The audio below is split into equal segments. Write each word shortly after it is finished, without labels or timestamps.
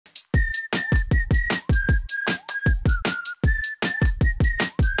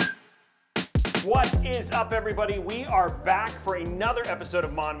What is up, everybody? We are back for another episode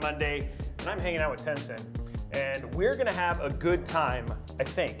of Mon Monday, and I'm hanging out with Tenzin, and we're gonna have a good time, I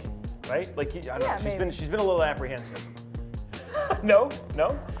think, right? Like, I don't know, she's been a little apprehensive. No?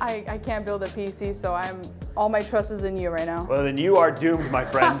 I can't build a PC, so all my trust is in you right now. Well, then you are doomed, my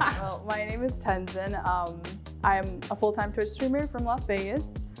friend. Well, my name is Tenzin. I'm a full-time Twitch streamer from Las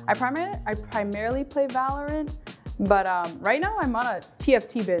Vegas. I primarily play Valorant, but right now I'm on a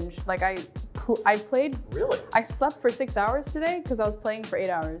TFT binge. Like I played. Really? I slept for 6 hours today because I was playing for 8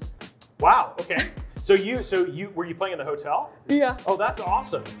 hours. Wow. Okay. So were you playing in the hotel? Yeah. Oh, that's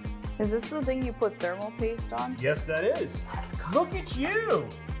awesome. Is this the thing you put thermal paste on? Yes, that is. Look at you.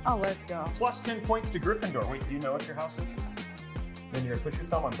 Oh, let's go. Plus 10 points to Gryffindor. Wait, do you know what your house is? Then you're gonna put your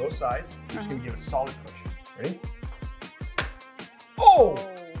thumb on both sides. You're just gonna give a solid push. Ready? Oh!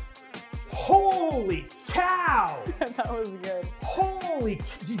 Holy cow! That was good. Holy,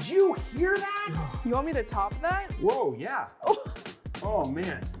 did you hear that? You want me to top that? Whoa, yeah. Oh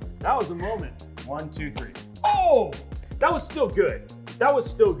man, that was a moment. 1, 2, 3. Oh! That was still good. That was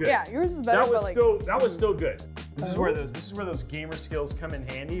still good. Yeah, yours is better. That was still good. This is where those gamer skills come in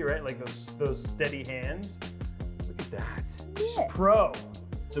handy, right? Like those steady hands. Look at that. She's pro.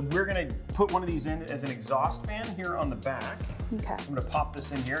 So we're gonna put one of these in as an exhaust fan here on the back. Okay. I'm gonna pop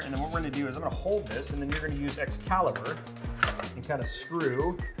this in here, and then what we're gonna do is I'm gonna hold this, and then you're gonna use Excalibur and kind of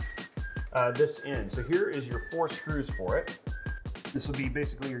screw this in. So here is your 4 screws for it. This will be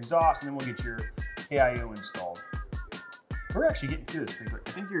basically your exhaust, and then we'll get your iCUE installed. We're actually getting through this pretty quick.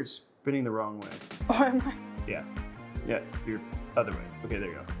 I think you're spinning the wrong way. Oh, am I? Yeah, your other way. Okay, there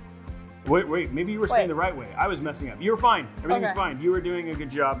you go. Wait, maybe you were spinning the right way. I was messing up. You were fine. Everything was fine. You were doing a good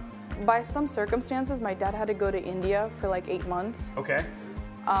job. By some circumstances, my dad had to go to India for like 8 months. Okay.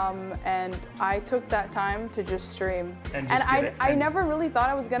 And I took that time to just stream. And I never really thought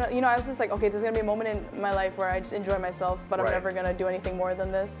I was gonna, I was just like, okay, there's gonna be a moment in my life where I just enjoy myself, but I'm never gonna do anything more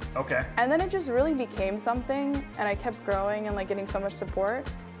than this. Okay. And then it just really became something, and I kept growing and like getting so much support.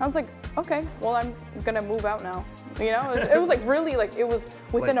 I was like, okay, well, I'm gonna move out now. It was like really like, it was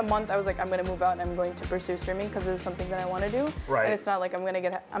within a month, I was like, I'm gonna move out and I'm going to pursue streaming because this is something that I want to do. Right. And it's not like I'm gonna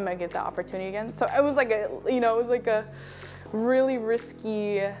get the opportunity again. So it was like it was like a really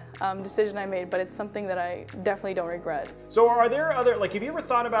risky decision I made, but it's something that I definitely don't regret. So are there other, like, have you ever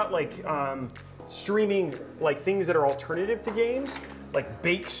thought about like streaming like things that are alternative to games? Like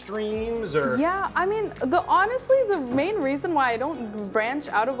bake streams or? Yeah, I mean, honestly, the main reason why I don't branch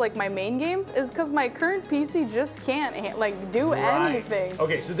out of like my main games is because my current PC just can't like do anything.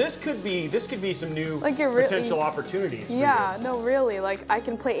 Okay, so this could be some new potential opportunities. Yeah, no, really, like I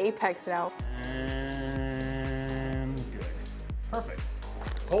can play Apex now. And good, perfect.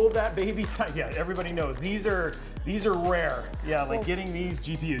 Hold that baby tight. Yeah, everybody knows these are rare. Yeah, like getting these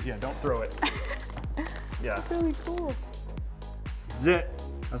GPUs. Yeah, don't throw it. Yeah. It's really cool. Zit.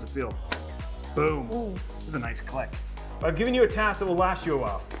 How's it feel? Boom. Ooh. This is a nice click. I've given you a task that will last you a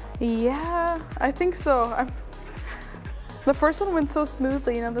while. Yeah, I think so. The first one went so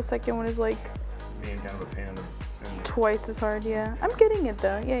smoothly, the second one is like being kind of a pain. Twice as hard, yeah. I'm getting it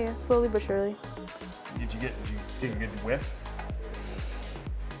though. Yeah, slowly but surely. Did you get a good whiff?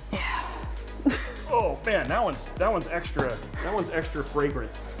 Yeah. Oh man, that one's extra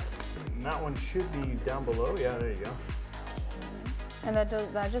fragrant. And that one should be down below. Yeah, there you go. And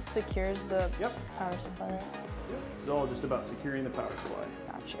that just secures the power supply. Yep. It's all just about securing the power supply.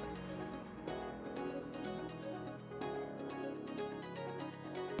 Gotcha.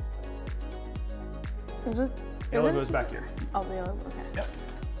 Is it? Yellow goes back here. Oh, the yellow. Okay. Yep.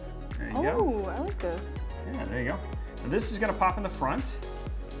 There you go. Oh, I like this. Yeah, there you go. And this is gonna pop in the front.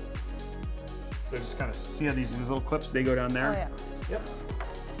 So just kind of see how these little clips, they go down there. Oh yeah. Yep.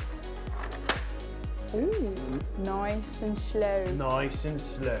 Ooh, nice and slow. Nice and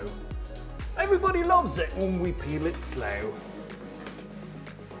slow. Everybody loves it when we peel it slow.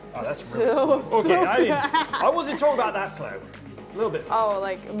 Oh, that's really slow. Okay, I wasn't talking about that slow. A little bit faster. Oh,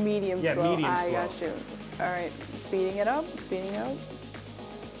 like medium slow. Yeah, medium slow. I got you. All right, speeding it up, speeding up.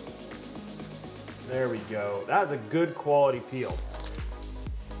 There we go. That was a good quality peel.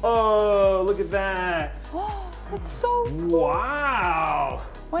 Oh, look at that. Oh, that's so cool. Wow.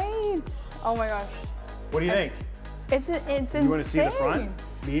 Wait. Oh my gosh. What do you think? It's insane. You want to see the front?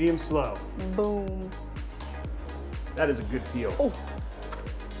 Medium slow. Boom. That is a good peel. Oh.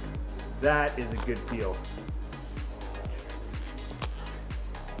 That is a good peel.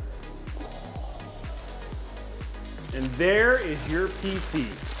 And there is your PC.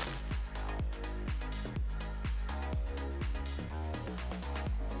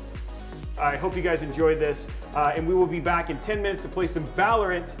 I hope you guys enjoyed this. And we will be back in 10 minutes to play some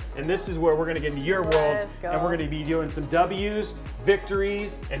Valorant. And this is where we're going to get into your world. And we're going to be doing some W's,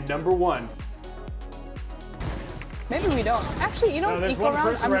 victories, and #1. Maybe we don't. Actually, you know what's equal round?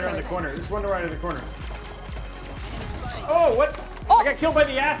 There's one person right around the corner. There's one right in the corner. Oh, what? Oh. I got killed by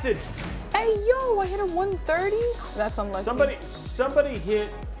the acid. Hey, yo, I hit a 130? That's unlucky. Somebody hit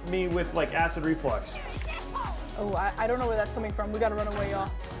me with like acid reflux. Oh, I don't know where that's coming from. We gotta run away, y'all.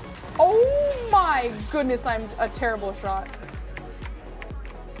 Oh my goodness, I'm a terrible shot.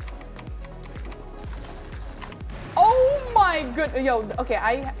 Oh my good, yo, okay,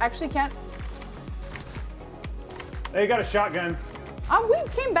 I actually can't. Hey, you got a shotgun. We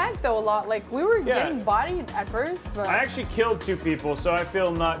came back though a lot. Like we were getting bodied at first, but I actually killed 2 people, so I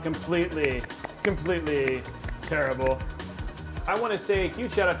feel not completely terrible. I want to say a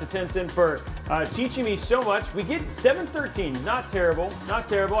huge shout out to Tenzin for teaching me so much. We get 713, not terrible, not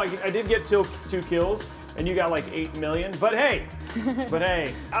terrible. I did get 2 kills, and you got like 8 million. But hey,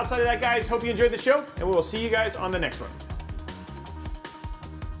 outside of that, guys, hope you enjoyed the show, and we will see you guys on the next one.